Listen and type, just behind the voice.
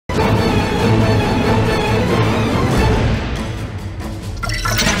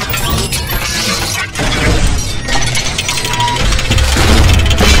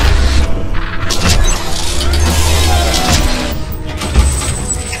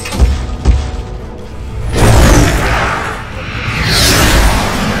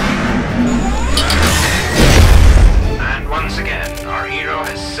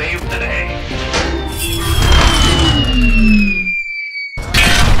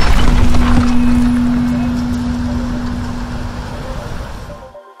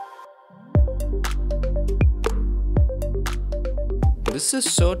This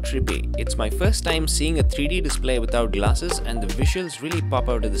is so trippy. It's my first time seeing a 3D display without glasses and the visuals really pop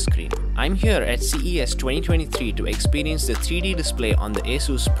out of the screen. I'm here at CES 2023 to experience the 3D display on the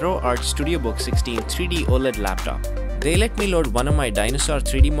Asus ProArt StudioBook 16 3D OLED laptop. They let me load one of my dinosaur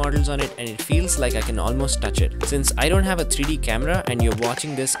 3D models on it and it feels like I can almost touch it. Since I don't have a 3D camera and you're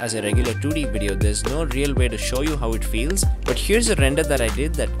watching this as a regular 2D video, there's no real way to show you how it feels, but here's a render that I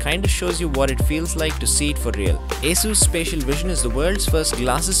did that kinda shows you what it feels like to see it for real. Asus Spatial Vision is the world's first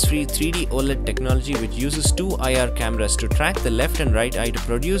glasses-free 3D OLED technology which uses two IR cameras to track the left and right eye to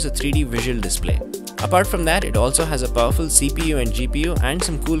produce a 3D visual display. Apart from that, it also has a powerful CPU and GPU and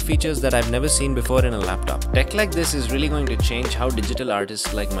some cool features that I've never seen before in a laptop. Tech like this is really going to change how digital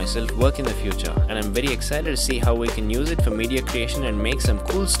artists like myself work in the future, and I'm very excited to see how we can use it for media creation and make some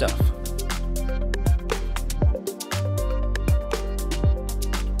cool stuff.